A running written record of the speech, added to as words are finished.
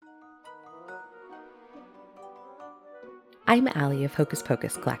I'm Ally of Hocus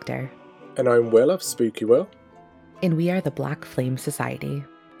Pocus Collector. And I'm Wil of Spooky Wil. And we are the Black Flame Society.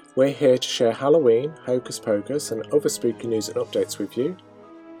 We're here to share Halloween, Hocus Pocus, and other spooky news and updates with you,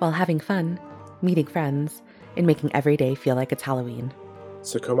 while having fun, meeting friends, and making every day feel like it's Halloween.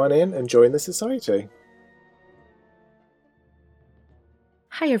 So come on in and join the society.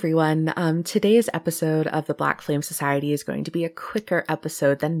 Hi everyone. Today's episode of the Black Flame Society is going to be a quicker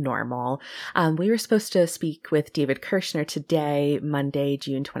episode than normal. We were supposed to speak with David Kirschner today, Monday,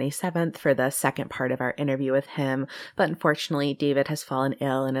 June 27th, for the second part of our interview with him, but unfortunately David has fallen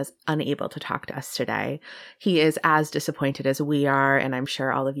ill and is unable to talk to us today. He is as disappointed as we are, and I'm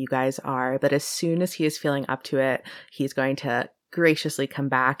sure all of you guys are, but as soon as he is feeling up to it, he's going to graciously come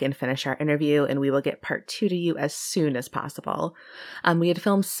back and finish our interview, and we will get part 2 to you as soon as possible. We had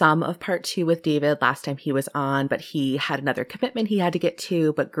filmed some of part 2 with David last time he was on, but he had another commitment he had to get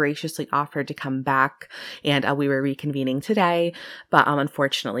to, but graciously offered to come back, and we were reconvening today, but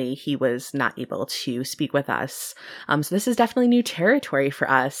unfortunately he was not able to speak with us. So this is definitely new territory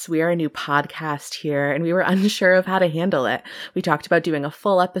for us. We are a new podcast here, and we were unsure of how to handle it. We talked about doing a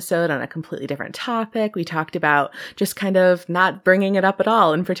full episode on a completely different topic. We talked about just kind of not bringing it up at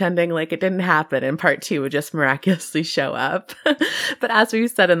all and pretending like it didn't happen, and part 2 would just miraculously show up. But as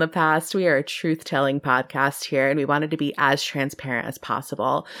we've said in the past, we are a truth-telling podcast here, and we wanted to be as transparent as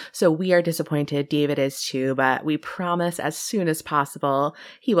possible. So we are disappointed, David is too, but we promise as soon as possible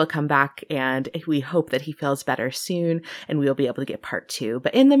he will come back, and we hope that he feels better soon and we will be able to get part 2.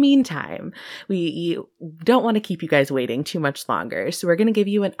 But in the meantime, we don't want to keep you guys waiting too much longer. So we're going to give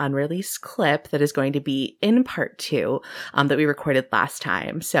you an unreleased clip that is going to be in part 2 that we recorded last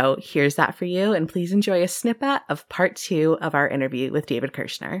time. So here's that for you, and please enjoy a snippet of part 2 of our interview with David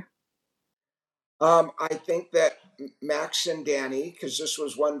Kirschner. I think that Max and Danny, because this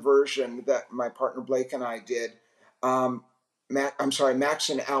was one version that my partner Blake and I did. Max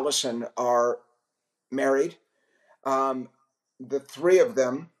and Allison are married. The three of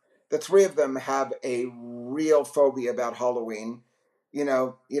them have a real phobia about Halloween. You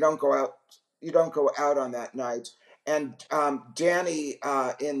know, you don't go out on that night. And Danny,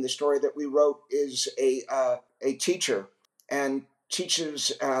 in the story that we wrote, is a teacher and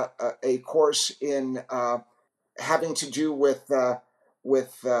teaches a course in having to do with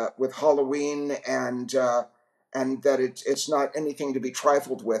Halloween, and that it's not anything to be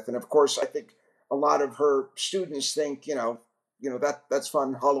trifled with. And of course, I think a lot of her students think that's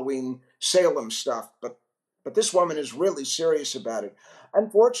fun Halloween Salem stuff, but this woman is really serious about it.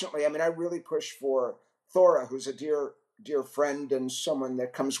 Unfortunately, I mean, I really push for Thora, who's a dear friend and someone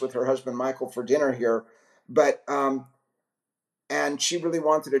that comes with her husband Michael for dinner here, but and she really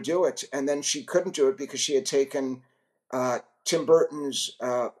wanted to do it, and then she couldn't do it because she had taken Tim Burton's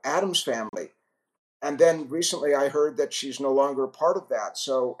Addams Family, and then recently I heard that she's no longer part of that.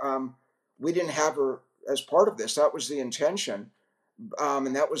 So we didn't have her as part of this. That was the intention,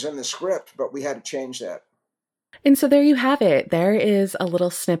 and that was in the script, but we had to change that. And so there you have it. There is a little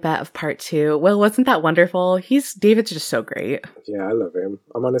snippet of part 2. Well, wasn't that wonderful? David's just so great. Yeah, I love him.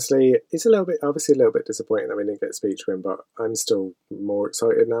 I'm honestly, it's obviously a little bit disappointing that we didn't get to speak to him, but I'm still more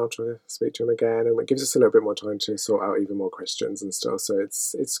excited now to speak to him again, and it gives us a little bit more time to sort out even more questions and stuff, so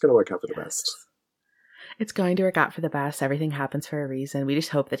it's going to work out for the best. It's going to work out for the best. Everything happens for a reason. We just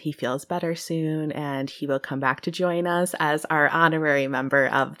hope that he feels better soon and he will come back to join us as our honorary member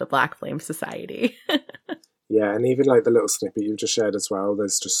of the Black Flame Society. Yeah, and even like the little snippet you've just shared as well,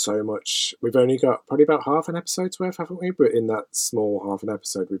 there's just so much. We've only got probably about half an episode's worth, haven't we? But in that small half an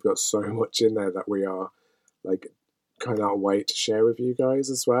episode, we've got so much in there that we are like cannot wait to share with you guys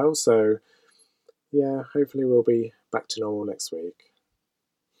as well. So yeah, hopefully we'll be back to normal next week.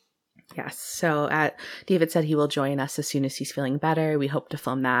 Yes. So David said he will join us as soon as he's feeling better. We hope to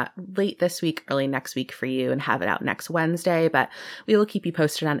film that late this week, early next week for you, and have it out next Wednesday. But we will keep you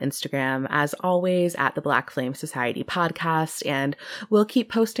posted on Instagram, as always, at the Black Flame Society podcast. And we'll keep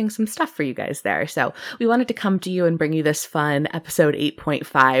posting some stuff for you guys there. So we wanted to come to you and bring you this fun episode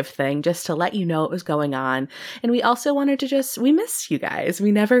 8.5 thing just to let you know what was going on. And we also wanted to we miss you guys.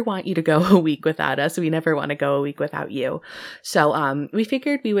 We never want you to go a week without us. We never want to go a week without you. So we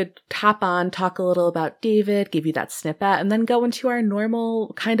figured we would hop on, talk a little about David, give you that snippet, and then go into our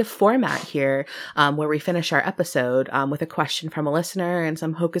normal kind of format here, where we finish our episode with a question from a listener and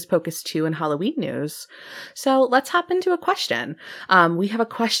some Hocus Pocus 2 and Halloween news. So let's hop into a question. We have a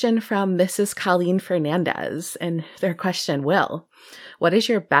question from Mrs. Colleen Fernandez, and their question, Wil, what is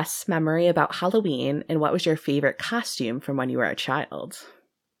your best memory about Halloween, and what was your favorite costume from when you were a child?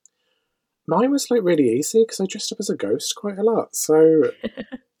 Mine was like really easy because I dressed up as a ghost quite a lot. So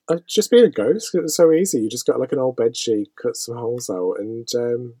I'd just be a ghost. It was so easy. You just got like an old bed sheet, cut some holes out, and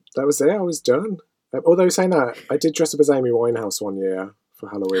that was it. I was done. Although saying that, I did dress up as Amy Winehouse one year for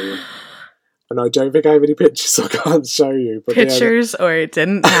Halloween. And I don't think I have any pictures, so I can't show you. But pictures, or it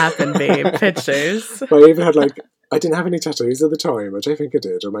didn't happen, babe. Pictures. But I even had I didn't have any tattoos at the time. I don't think I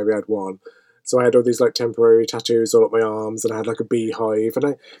did, or maybe I had one. So I had all these like temporary tattoos all up my arms, and I had like a beehive.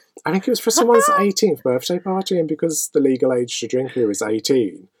 And I think it was for someone's 18th birthday party, and because the legal age to drink here is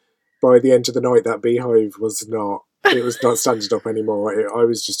 18, by the end of the night that beehive was not. It was not standing up anymore. I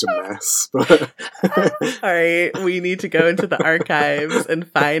was just a mess. But all right, we need to go into the archives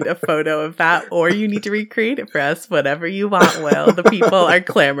and find a photo of that, or you need to recreate it for us. Whatever you want, Will. The people are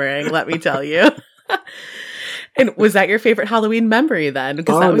clamoring, let me tell you. And was that your favorite Halloween memory then?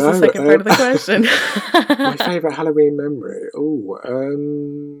 Because that was the second part of the question. My favorite Halloween memory? What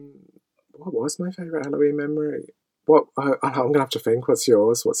was my favorite Halloween memory? I'm going to have to think. What's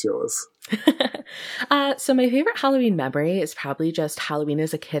yours? So my favorite Halloween memory is probably just Halloween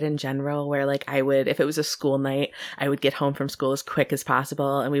as a kid in general, where like I would, if it was a school night, I would get home from school as quick as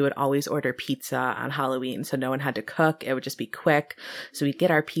possible, and we would always order pizza on Halloween, so no one had to cook. It would just be quick. So we'd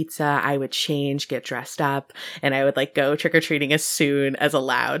get our pizza, I would change, get dressed up, and I would like go trick-or-treating as soon as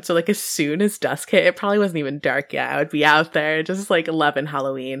allowed. So like as soon as dusk hit, it probably wasn't even dark yet, I would be out there just like loving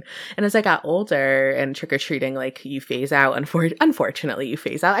Halloween. And as I got older and trick-or-treating, like you phase out, unfortunately you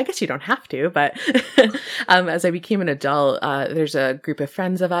phase out. I guess you don't have to, but as I became an adult, there's a group of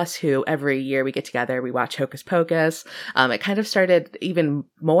friends of us who every year we get together, we watch Hocus Pocus. It kind of started even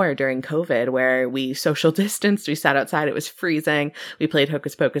more during COVID, where we social distanced, we sat outside, it was freezing, we played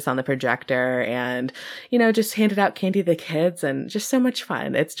Hocus Pocus on the projector, and just handed out candy to the kids, and just so much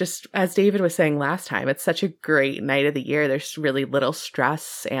fun. It's just, as David was saying last time, it's such a great night of the year. There's really little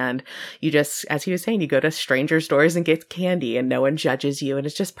stress, and you just, as he was saying, you go to strangers' doors and get candy and no one judges you, and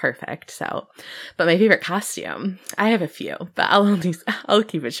it's just perfect. So, but my favorite costume, I have a few, but I'll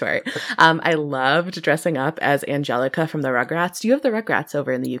keep it short. I loved dressing up as Angelica from the Rugrats. Do you have the Rugrats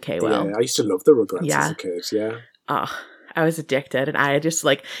over in the UK, Will? Yeah, I used to love the Rugrats as a kid, yeah. Oh, I was addicted, and I just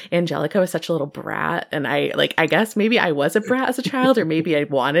like, Angelica was such a little brat, and I guess maybe I was a brat as a child, or maybe I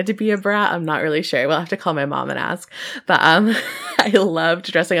wanted to be a brat. I'm not really sure. We'll have to call my mom and ask. But I loved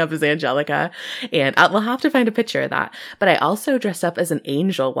dressing up as Angelica, and we'll have to find a picture of that. But I also dressed up as an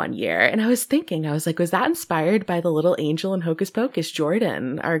angel one year, and I was like, was that inspired by the little angel in Hocus Pocus,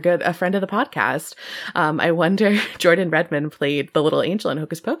 Jordan, a friend of the podcast? I wonder, Jordan Redmond played the little angel in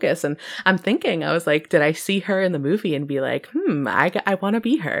Hocus Pocus, and I'm thinking, I was like, did I see her in the movie and be like, I want to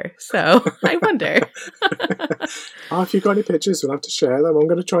be her? So I wonder. If you've got any pictures, we'll have to share them. I'm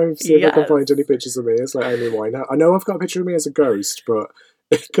going to try and see if I can find any pictures of me as like Amy Winehouse. I know I've got a picture of me as a ghost, but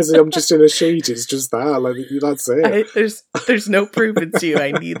because I'm just in a sheet, it's just that. Like, that's it. There's no proof it's you.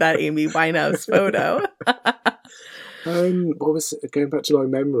 I need that Amy Winehouse photo. What was it? Going back to my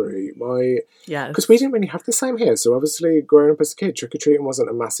memory, because we didn't really have the same here. So obviously, growing up as a kid, trick or treating wasn't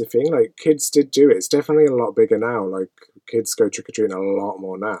a massive thing. Like, kids did do it. It's definitely a lot bigger now. Like, kids go trick or treating a lot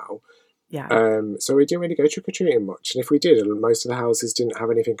more now. Yeah. So we didn't really go trick or treating much, and if we did, most of the houses didn't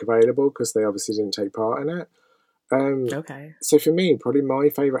have anything available because they obviously didn't take part in it. Okay. So for me, probably my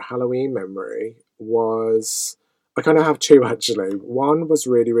favourite Halloween memory was, I kind of have two actually. One was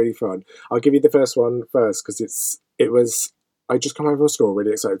really, really fun. I'll give you the first one first because I just come home from school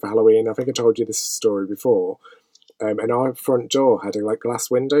really excited for Halloween. I think I told you this story before. And our front door had glass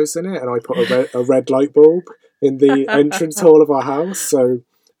windows in it, and I put a red light bulb in the entrance hall of our house. So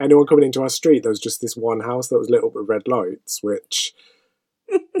anyone coming into our street, there was just this one house that was lit up with red lights, which,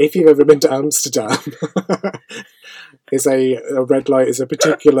 if you've ever been to Amsterdam, is a red light is a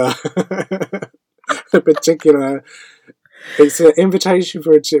particular it's an invitation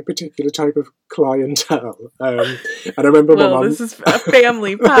for a particular type of clientele. And I remember my mum. This is a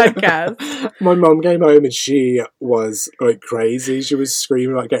family podcast. My mum came home and she was like crazy. She was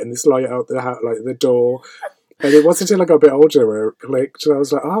screaming like getting this light out the door. And it wasn't until I got a bit older where it clicked, and I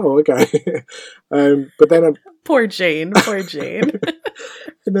was like, "Oh, okay." But then poor Jane.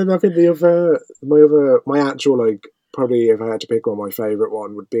 And then I think my actual probably if I had to pick one, my favourite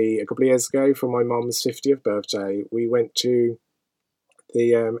one would be a couple of years ago for my mum's 50th birthday. We went to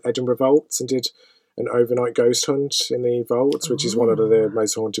the Edinburgh Vaults and did an overnight ghost hunt in the Vaults, which is one of the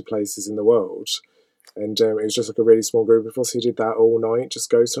most haunted places in the world. And it was just a really small group of us who did that all night, just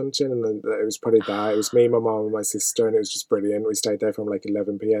ghost hunting. And then it was probably that. It was me, my mum, and my sister, and it was just brilliant. We stayed there from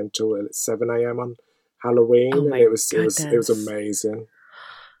 11 p.m. till 7 a.m. on Halloween, and it was amazing.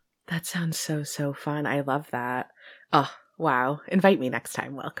 That sounds so fun. I love that. Oh, Wow. Invite me next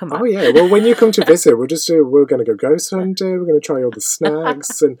time, Will. Come on. Oh yeah. Well, when you come to visit, we're going to go ghost hunting. We're going to try all the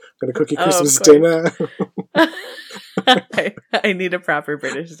snacks and going to cook you Christmas dinner. I need a proper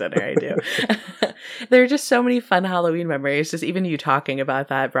British dinner. I do. There are just so many fun Halloween memories. Just even you talking about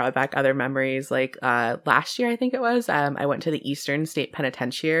that brought back other memories. Like last year, I think it was, I went to the Eastern State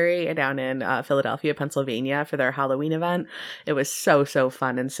Penitentiary down in Philadelphia, Pennsylvania for their Halloween event. It was so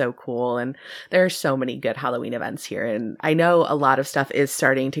fun and so cool. And there are so many good Halloween events here. And I know a lot of stuff is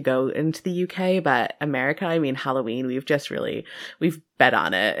starting to go into the UK, but America, I mean, Halloween, we've bet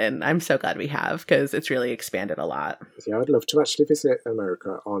on it. And I'm so glad we have, because it's really expanded a lot. Yeah, I'd love to actually visit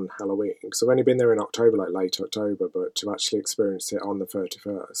America on Halloween, because I've only been there in October, like late October, but to actually experience it on the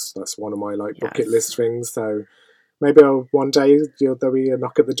 31st, that's one of my bucket list things. So maybe one day there'll be a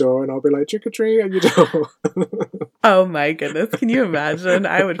knock at the door and I'll be like, trick or treat at your door. Oh my goodness. Can you imagine?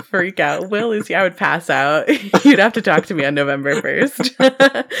 I would freak out. Will is I would pass out. You'd have to talk to me on November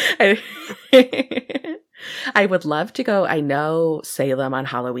 1st. I would love to go. I know Salem on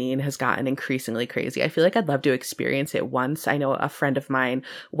Halloween has gotten increasingly crazy. I feel like I'd love to experience it once. I know a friend of mine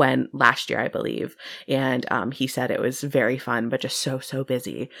went last year, I believe, and he said it was very fun, but just so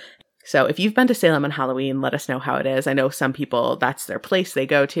busy. So if you've been to Salem on Halloween, let us know how it is. I know some people, that's their place they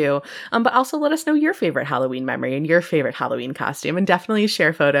go to, but also let us know your favorite Halloween memory and your favorite Halloween costume, and definitely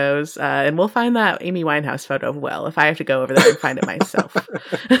share photos, and we'll find that Amy Winehouse photo of Will if I have to go over there and find it myself.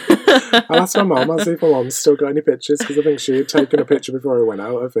 I'll ask my mum. I'll see if my mum's still got any pictures, because I think she had taken a picture before I went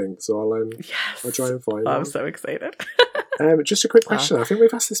out, I think. So I'll try and find one. I'm so excited. Just a quick question. I think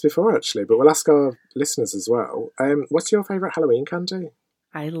we've asked this before, actually, but we'll ask our listeners as well. What's your favourite Halloween candy?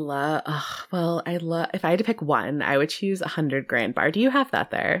 If I had to pick one, I would choose 100 Grand Bar. Do you have that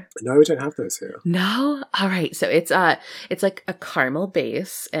there? No, we don't have those here. No? All right. So it's like a caramel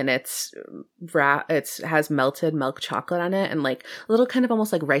base, and it has melted milk chocolate on it, and like little kind of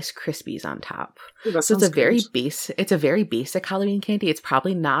almost like Rice Krispies on top. Ooh, so it's a very basic Halloween candy. It's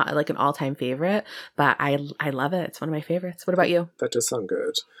probably not like an all-time favorite, but I love it. It's one of my favorites. What about you? That does sound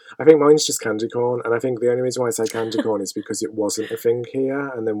good. I think mine's just candy corn, and I think the only reason why I say candy corn is because it wasn't a thing here,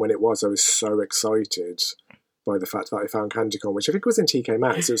 and then when it was, I was so excited by the fact that I found candy corn, which I think was in TK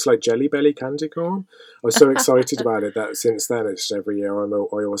Maxx. It was like Jelly Belly candy corn. I was so excited about it that since then, it's every year I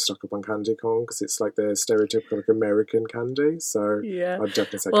always stock up on candy corn, because it's like the stereotypical American candy. So yeah, I'd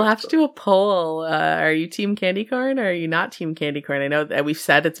definitely say we'll have to do a poll. Are you team candy corn or are you not team candy corn? I know that we've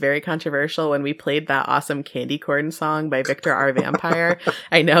said it's very controversial when we played that awesome candy corn song by Victor R. Vampire.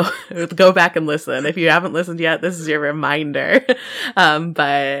 I know. Go back and listen. If you haven't listened yet, this is your reminder.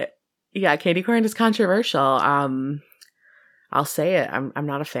 But yeah, candy corn is controversial. I'll say it. I'm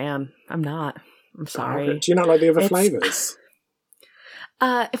not a fan. I'm sorry. Do you not like the other flavors?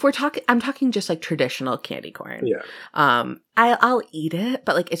 If I'm talking just like traditional candy corn. Yeah. I'll eat it,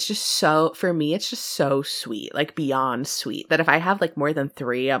 but like it's just so, for me, it's just so sweet, like beyond sweet, that if I have like more than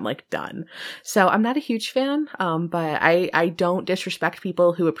 3, I'm like done. So I'm not a huge fan, but I don't disrespect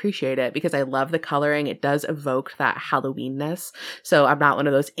people who appreciate it, because I love the coloring. It does evoke that Halloweenness. So I'm not one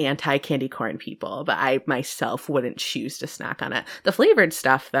of those anti-candy corn people, but I myself wouldn't choose to snack on it. The flavored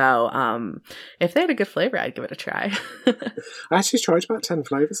stuff though, if they had a good flavor, I'd give it a try. I actually tried about 10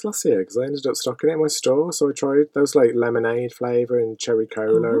 flavours last year, because I ended up stocking it in my store. So I tried those like lemonade flavour and cherry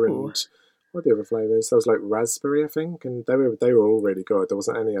cola. Ooh. And what are the other flavours? Those like raspberry, I think, and they were all really good. There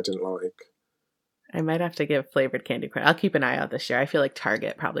wasn't any I didn't like. I might have to give flavored candy corn. I'll keep an eye out this year. I feel like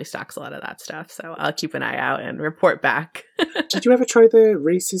Target probably stocks a lot of that stuff, so I'll keep an eye out and report back. Did you ever try the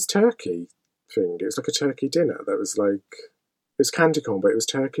Reese's turkey thing? It was like a turkey dinner that was like, it was candy corn, but it was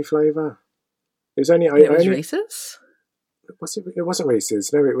turkey flavour. It was only Reese's? It wasn't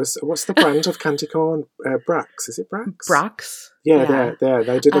Reese's. No, it was. What's the brand of candy corn? Brax. Is it Brax? Brax. Yeah.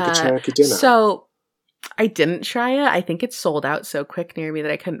 They did like a turkey dinner. So I didn't try it. I think it sold out so quick near me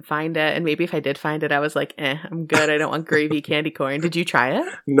that I couldn't find it. And maybe if I did find it, I was like, I'm good. I don't want gravy candy corn. Did you try it?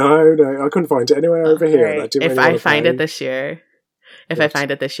 No, I couldn't find it anywhere over here. Right. If I find it this year,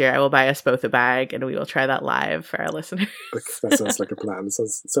 I will buy us both a bag and we will try that live for our listeners. That sounds like a plan.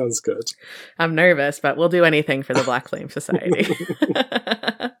 Sounds good. I'm nervous, but we'll do anything for the Black Flame Society.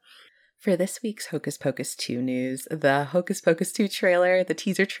 For this week's Hocus Pocus 2 news, the Hocus Pocus 2 trailer, the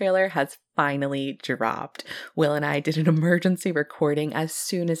teaser trailer, has finally dropped. Will and I did an emergency recording as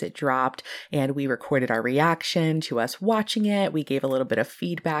soon as it dropped, and we recorded our reaction to us watching it. We gave a little bit of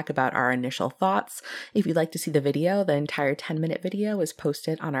feedback about our initial thoughts. If you'd like to see the video, the entire 10-minute video is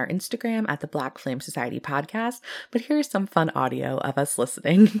posted on our Instagram at the Black Flame Society podcast, but here's some fun audio of us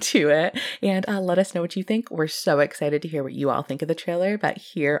listening to it, and let us know what you think. We're so excited to hear what you all think of the trailer, but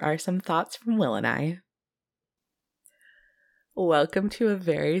here are some thoughts from Will and I. Welcome to a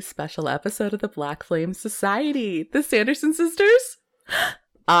very special episode of the Black Flame Society. The Sanderson Sisters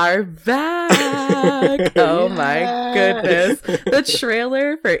are back! Oh my goodness. The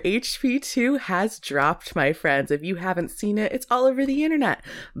trailer for HP2 has dropped, my friends. If you haven't seen it, it's all over the internet.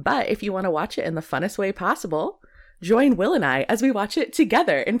 But if you want to watch it in the funnest way possible, join Will and I as we watch it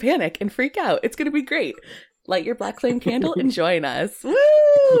together and panic and freak out. It's going to be great. Light your Black Flame candle and join us. Woo!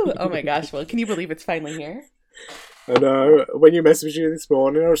 Oh my gosh, Will, can you believe it's finally here? I know. When you messaged me this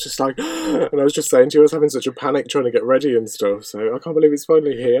morning, I was just like, and I was just saying to you, I was having such a panic trying to get ready and stuff. So I can't believe it's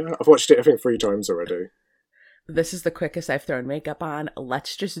finally here. I've watched it, I think, 3 times already. This is the quickest I've thrown makeup on.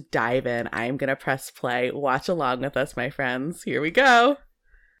 Let's just dive in. I'm going to press play. Watch along with us, my friends. Here we go.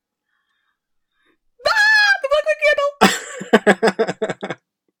 Ah! The Black Flame candle!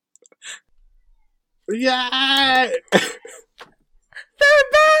 Yeah! They're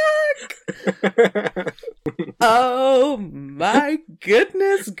back! Oh my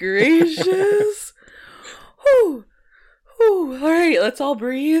goodness gracious. Whew. Whew. All right, let's all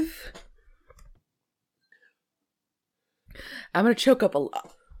breathe. I'm going to choke up a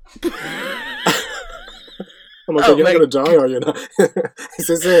lot. Oh my god, you're not going to die, are you? Is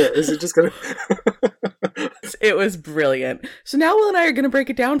this it? Is it just going to... It was brilliant. So now Will and I are going to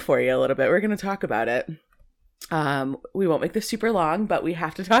break it down for you a little bit. We're going to talk about it. We won't make this super long, but we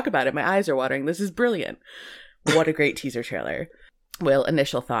have to talk about it. My eyes are watering. This is brilliant. What a great teaser trailer. Will,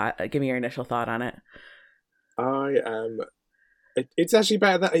 initial thought. Give me your initial thought on it. It's actually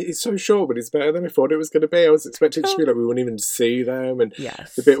better that it's so short, but it's better than I thought it was going to be. I was expecting it to be like we wouldn't even see them, and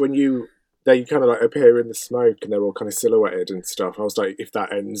yes, the bit when they kind of like appear in the smoke and they're all kind of silhouetted and stuff. I was like, if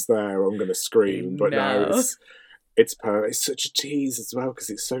that ends there, I'm going to scream. But no, it's perfect. It's such a tease as well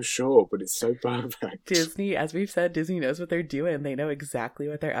because it's so short, but it's so perfect. Disney, as we've said, Disney knows what they're doing. They know exactly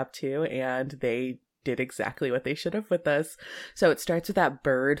what they're up to, and they did exactly what they should have with us. So it starts with that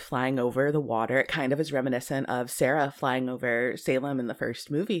bird flying over the water. It kind of is reminiscent of Sarah flying over Salem in the first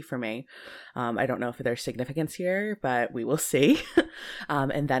movie for me. I don't know if there's significance here, but we will see.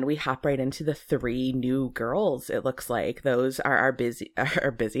 And then we hop right into the 3 new girls. It looks like those are our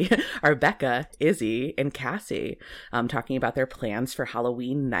Becca, Izzy, and Cassie, talking about their plans for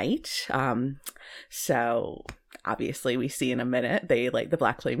Halloween night. So obviously we see in a minute they light the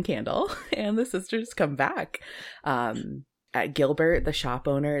Black Flame candle and the sisters come back. Gilbert, the shop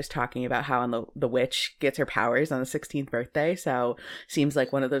owner, is talking about how the witch gets her powers on the 16th birthday. So seems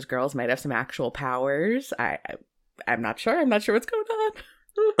like one of those girls might have some actual powers. I'm not sure. I'm not sure what's going on.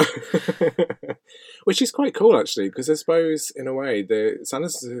 Which is quite cool, actually, because I suppose, in a way, the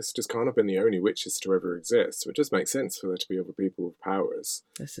Sanderson Sisters can't have been the only witches to ever exist, so it does make sense for there to be other people with powers.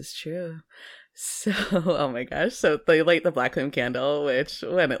 This is true. So, oh my gosh. So they light the Black Flame candle, which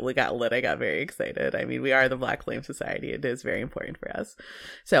when it got lit, I got very excited. I mean, we are the Black Flame Society. It is very important for us.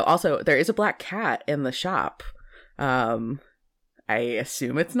 So also, there is a black cat in the shop. I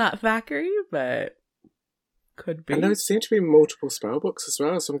assume it's not Thackeray, but could be. And there seem to be multiple spell books as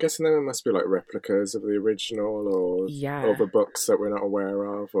well, so I'm guessing there must be like replicas of the original or other books that we're not aware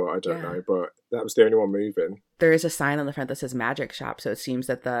of, or I don't know, but that was the only one moving. There is a sign on the front that says magic shop, so it seems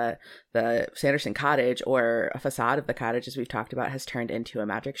that the Sanderson cottage, or a facade of the cottage, as we've talked about, has turned into a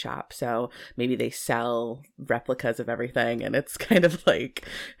magic shop. So maybe they sell replicas of everything, and it's kind of like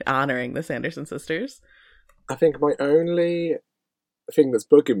honoring the Sanderson sisters. I think my only thing that's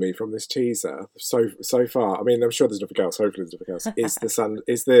bugging me from this teaser so far, I mean, I'm sure there's nothing else, hopefully there's nothing else,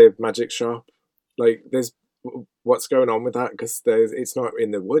 is the magic shop. Like, there's what's going on with that, because it's not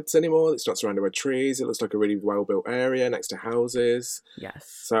in the woods anymore, it's not surrounded by trees, it looks like a really well-built area next to houses. Yes.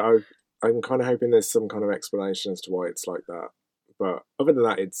 So I'm kind of hoping there's some kind of explanation as to why it's like that, but other than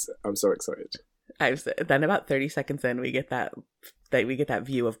that, I'm so excited. Then about 30 seconds in, we get that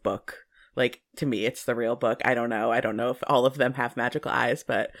view of Book. Like, to me, it's the real Book. I don't know if all of them have magical eyes,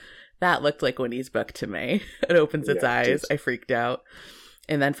 but that looked like Winnie's Book to me. It opens its eyes. I freaked out.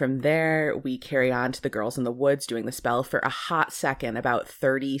 And then from there, we carry on to the girls in the woods doing the spell for a hot second. About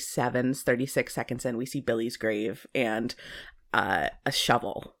 36 seconds in, we see Billy's grave and a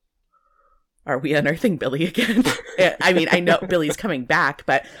shovel. Are we unearthing Billy again? I mean, I know Billy's coming back,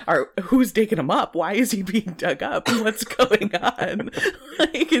 but who's digging him up? Why is he being dug up? What's going on?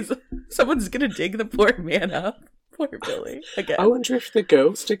 Like, someone's gonna dig the poor man up? Poor Billy again. I wonder if the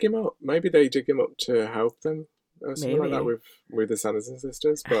girls dig him up. Maybe they dig him up to help them. something like that Maybe. with the Sanderson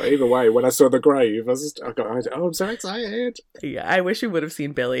Sisters. But either way, when I saw the grave, I'm so excited. Yeah, I wish we would have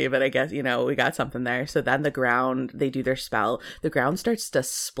seen Billy, but I guess, we got something there. So then the ground, they do their spell. The ground starts to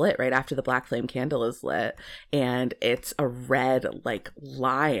split right after the black flame candle is lit. And it's a red,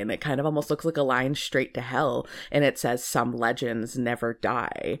 line. It kind of almost looks like a line straight to hell. And it says, "Some legends never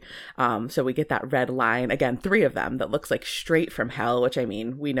die." So we get that red line, again, 3 of them, that looks like straight from hell, which, I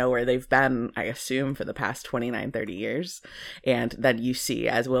mean, we know where they've been, I assume, for the past 29, 30 years. And then you see,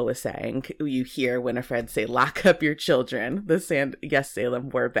 as Will was saying, you hear Winifred say, "Lock up your children. Yes, Salem,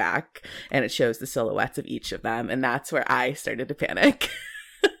 we're back." And it shows the silhouettes of each of them. And that's where I started to panic.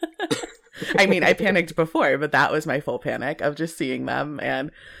 I mean, I panicked before, but that was my full panic of just seeing them.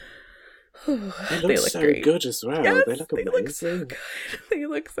 And they look so great. good as well. Yes, they look amazing. Look so good. They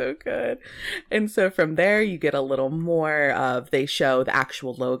look so good. And so from there, you get a little more of, they show the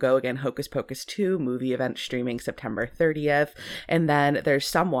actual logo. Again, Hocus Pocus 2 movie event streaming September 30th. And then there's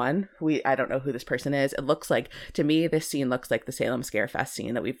someone, I don't know who this person is. It looks like, to me, this scene looks like the Salem Scare Fest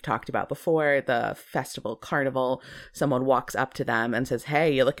scene that we've talked about before, the festival carnival. Someone walks up to them and says,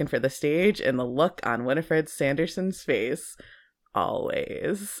 "Hey, you looking for the stage?" And the look on Winifred Sanderson's face,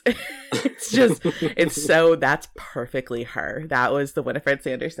 always. That's perfectly her. That was the Winifred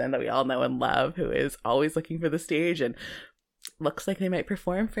Sanderson that we all know and love, who is always looking for the stage, and looks like they might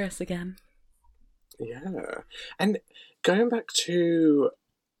perform for us again. Yeah. And going back to,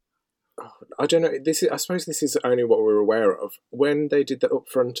 I don't know, I suppose this is only what we're aware of. When they did the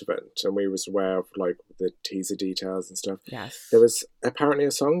upfront event and we was aware of the teaser details and stuff, yes, there was apparently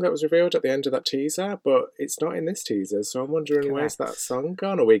a song that was revealed at the end of that teaser, but it's not in this teaser. So I'm wondering, correct, where's that song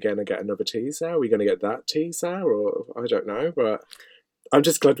gone? Are we going to get another teaser? Are we going to get that teaser? Or I don't know, but I'm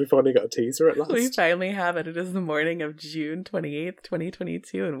just glad we finally got a teaser at last. We finally have it. It is the morning of June 28th,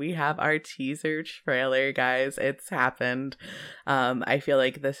 2022, and we have our teaser trailer, guys. It's happened. I feel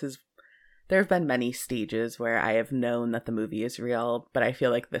like there have been many stages where I have known that the movie is real, but I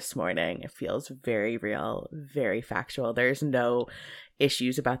feel like this morning it feels very real, very factual. There's no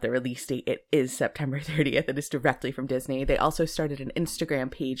issues about the release date. It is September 30th. It is directly from Disney. They also started an Instagram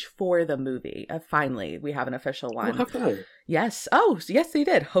page for the movie. Finally, we have an official one. Oh, have they? Yes. Oh, yes, they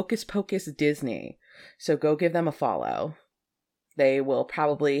did. Hocus Pocus Disney. So go give them a follow. They will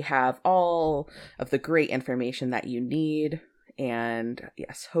probably have all of the great information that you need. And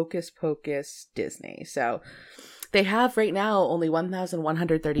yes, Hocus Pocus Disney. So they have right now only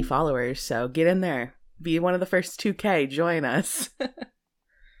 1,130 followers. So get in there. Be one of the first 2K. Join us.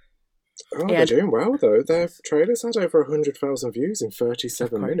 They're doing well, though. Their trailers had over 100,000 views in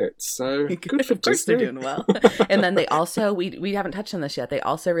 37 minutes. So good for Of course Disney. They're doing well. And then they also, we haven't touched on this yet, they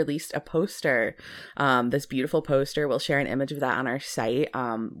also released a poster. This beautiful poster. We'll share an image of that on our site,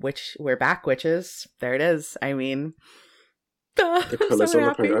 which we're back, witches. There it is. I mean... the colours on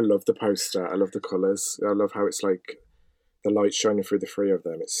the poster. I love the poster. I love the colours. I love how it's like the light shining through the 3 of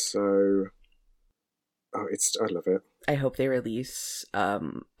them. It's so... I love it. I hope they release a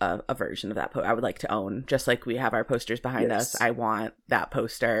version of that I would like to own, just like we have our posters behind us. I want that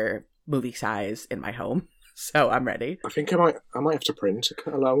poster movie size in my home. So I'm ready. I think I might have to print.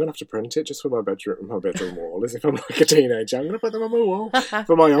 I'm gonna have to print it just for my bedroom wall. As if I'm like a teenager, I'm gonna put them on my wall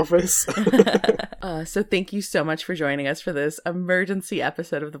for my office. So thank you so much for joining us for this emergency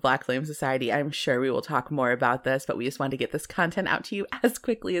episode of the Black Flame Society. I'm sure we will talk more about this, but we just wanted to get this content out to you as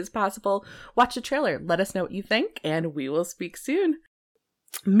quickly as possible. Watch the trailer. Let us know what you think, and we will speak soon.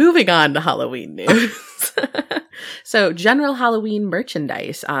 Moving on to Halloween news. So general Halloween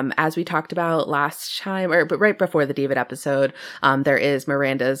merchandise, as we talked about last time, but right before the David episode, there is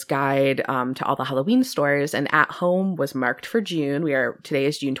Miranda's guide to all the Halloween stores, and At Home was marked for June. Today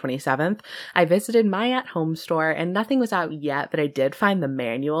is June 27th. I visited my At Home store and nothing was out yet, but I did find the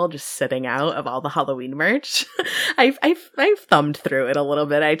manual just sitting out of all the Halloween merch. I've thumbed through it a little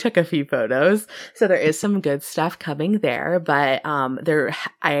bit. I took a few photos, so there is some good stuff coming there. But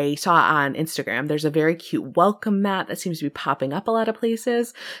I saw on Instagram there's a very cute welcome mat that seems to be popping up a lot of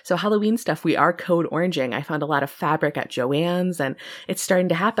places. So Halloween stuff, we are code oranging. I found a lot of fabric at Joann's and it's starting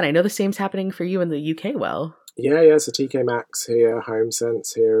to happen. I know the same's happening for you in the UK, Will. Yeah, so TK Maxx here, Home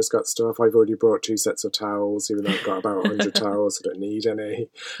Sense here has got stuff. I've already brought 2 sets of towels, even though I've got about 100 towels. I don't need any.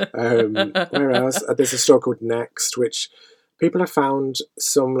 Where else? There's a store called Next, which people have found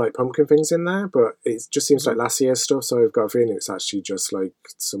some like pumpkin things in there, but it just seems like last year's stuff. So I've got a feeling it's actually just like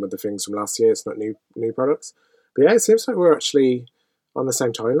some of the things from last year. It's not new products. But yeah, it seems like we're actually on the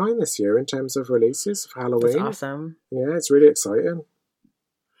same timeline this year in terms of releases for Halloween. That's awesome. Yeah, it's really exciting.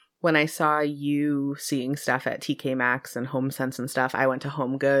 When I saw you seeing stuff at TK Maxx and HomeSense and stuff, I went to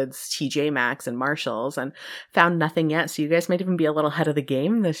Home Goods, TJ Maxx, and Marshalls and found nothing yet. So you guys might even be a little ahead of the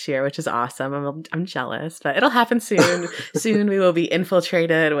game this year, which is awesome. I'm jealous, but it'll happen soon. Soon we will be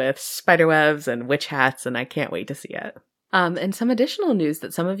infiltrated with spiderwebs and witch hats, and I can't wait to see it. And some additional news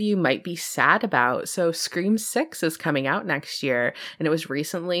that some of you might be sad about. So Scream 6 is coming out next year, and it was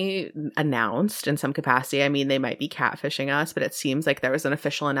recently announced in some capacity. I mean, they might be catfishing us, but it seems like there was an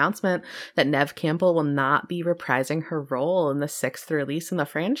official announcement that Neve Campbell will not be reprising her role in the 6th release in the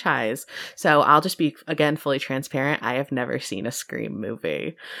franchise. So I'll just be, again, fully transparent. I have never seen a Scream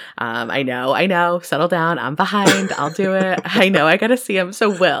movie. I know. Settle down. I'm behind. I'll do it. I know I gotta see them. So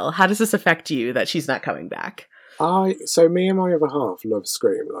Will, how does this affect you that she's not coming back? So me and my other half love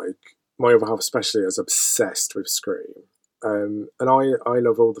Scream. Like, my other half especially is obsessed with Scream. And I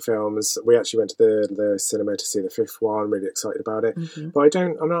love all the films. We actually went to the cinema to see the 5th one, really excited about it. Mm-hmm. But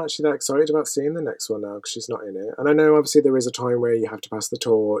I'm not actually that excited about seeing the next one now because she's not in it. And I know obviously there is a time where you have to pass the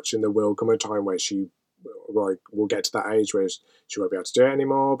torch, and there will come a time where she will get to that age where she won't be able to do it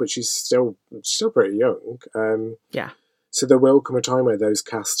anymore, but she's still pretty young. Yeah. So there will come a time where those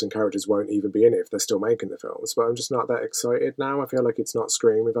cast and characters won't even be in it if they're still making the films. But I'm just not that excited now. I feel like it's not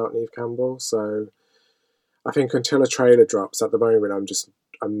Scream without Neve Campbell. So I think until a trailer drops at the moment, I'm just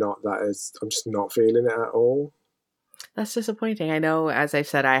not feeling it at all. That's disappointing. I know, as I've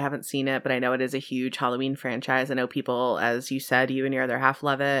said, I haven't seen it, but I know it is a huge Halloween franchise. I know people, as you said, you and your other half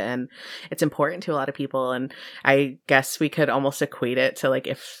love it, and it's important to a lot of people. And I guess we could almost equate it to like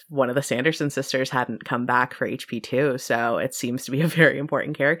if one of the Sanderson sisters hadn't come back for HP2. So it seems to be a very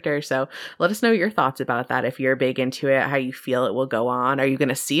important character. So let us know your thoughts about that. If you're big into it, how you feel it will go on. Are you going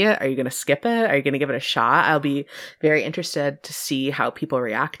to see it? Are you going to skip it? Are you going to give it a shot? I'll be very interested to see how people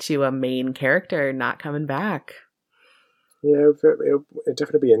react to a main character not coming back. Yeah, it'll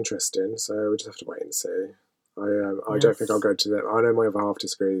definitely be interesting, so we just have to wait and see. I don't think I'll go to the... I know my other half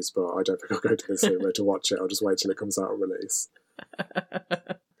disagrees, but I don't think I'll go to the cinema to watch it. I'll just wait till it comes out on release.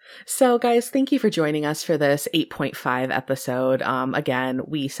 So guys, thank you for joining us for this 8.5 episode. Again,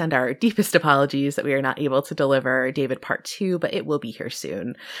 we send our deepest apologies that we are not able to deliver David Part 2, but it will be here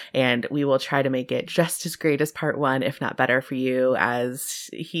soon. And we will try to make it just as great as Part 1, if not better for you, as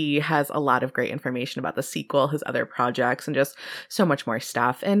he has a lot of great information about the sequel, his other projects, and just so much more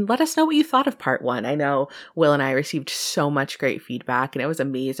stuff. And let us know what you thought of Part 1. I know Will and I received so much great feedback, and it was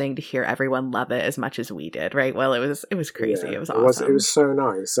amazing to hear everyone love it as much as we did, right? Well, it was crazy. Yeah, it was awesome. It was so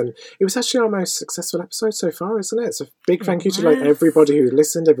nice. And it was actually our most successful episode so far, isn't it? So big thank you to like everybody who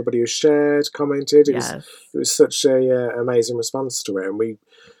listened, everybody who shared, commented. It was such a amazing response to it. And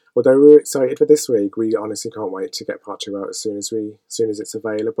although we were excited for this week, we honestly can't wait to get part 2 out as soon as it's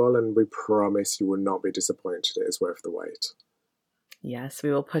available. And we promise you will not be disappointed. It is worth the wait. Yes,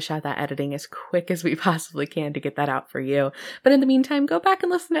 we will push out that editing as quick as we possibly can to get that out for you. But in the meantime, go back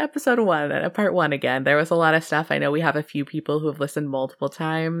and listen to episode 1, part 1 again. There was a lot of stuff. I know we have a few people who have listened multiple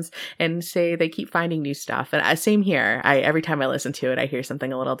times and say they keep finding new stuff. And same here. Every time I listen to it, I hear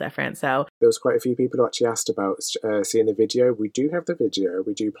something a little different. So there was quite a few people who actually asked about seeing the video. We do have the video.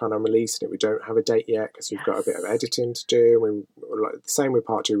 We do plan on releasing it. We don't have a date yet because we've got a bit of editing to do. The same with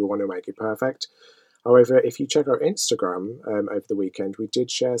part 2. We want to make it perfect. However, if you check our Instagram over the weekend, we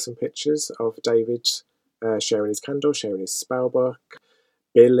did share some pictures of David sharing his candle, sharing his spellbook,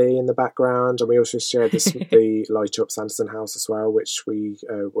 Billy in the background, and we also shared the light up Sanderson house as well, which we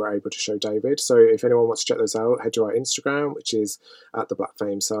were able to show David. So if anyone wants to check those out, head to our Instagram, which is at the Black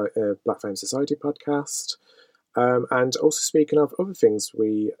Flame Society podcast. And also speaking of other things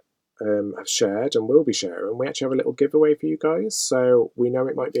we have shared and will be sharing, we actually have a little giveaway for you guys. So we know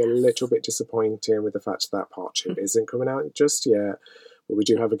it might be a little bit disappointing with the fact that part 2 isn't coming out just yet, but we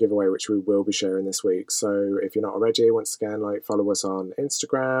do have a giveaway which we will be sharing this week. So if you're not already, once again, follow us on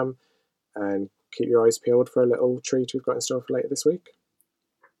Instagram and keep your eyes peeled for a little treat we've got in store for later this week.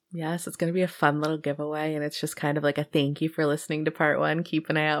 Yes, it's going to be a fun little giveaway, and it's just kind of like a thank you for listening to part 1. Keep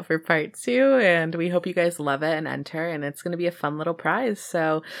an eye out for part 2, and we hope you guys love it and enter, and it's going to be a fun little prize.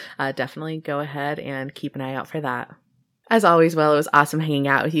 So definitely go ahead and keep an eye out for that. As always, Will, it was awesome hanging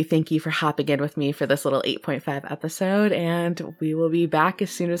out with you. Thank you for hopping in with me for this little 8.5 episode, and we will be back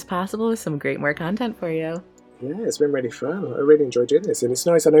as soon as possible with some great more content for you. Yeah, it's been really fun. I really enjoyed doing this, and it's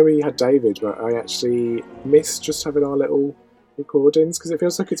nice. I know we had David, but I actually miss just having our little recordings because it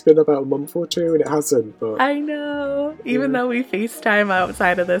feels like it's been about a month or 2 and it hasn't. But I know. Even though we FaceTime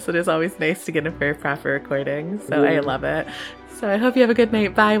outside of this, it is always nice to get a very proper recording. So I love it. So I hope you have a good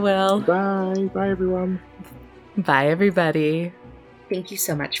night. Bye, Will. Bye. Bye, everyone. Bye, everybody. Thank you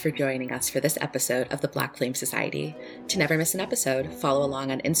so much for joining us for this episode of the Black Flame Society. To never miss an episode, follow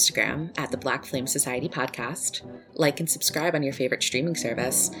along on Instagram at the Black Flame Society Podcast, like and subscribe on your favorite streaming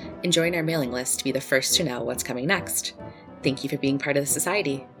service, and join our mailing list to be the first to know what's coming next. Thank you for being part of the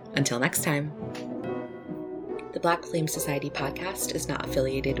society. Until next time. The Black Flame Society Podcast is not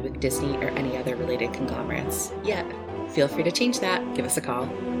affiliated with Disney or any other related conglomerates. Yet, feel free to change that. Give us a call.